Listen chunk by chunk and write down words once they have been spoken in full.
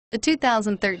The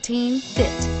 2013 Fit.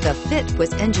 The Fit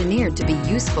was engineered to be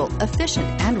useful, efficient,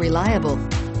 and reliable.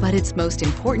 But its most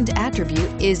important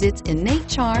attribute is its innate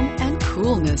charm and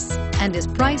coolness, and is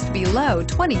priced below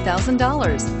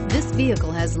 $20,000. This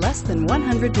vehicle has less than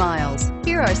 100 miles.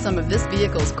 Here are some of this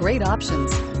vehicle's great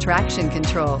options: traction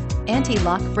control,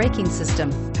 anti-lock braking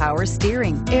system, power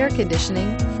steering, air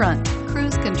conditioning, front,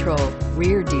 cruise control,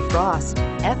 rear defrost,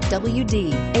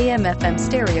 FWD, AM/FM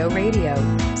stereo radio,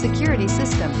 security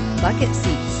system, bucket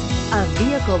seats. A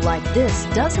vehicle like this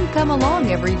doesn't come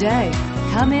along every day.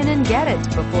 Come in and get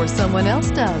it before someone else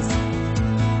does.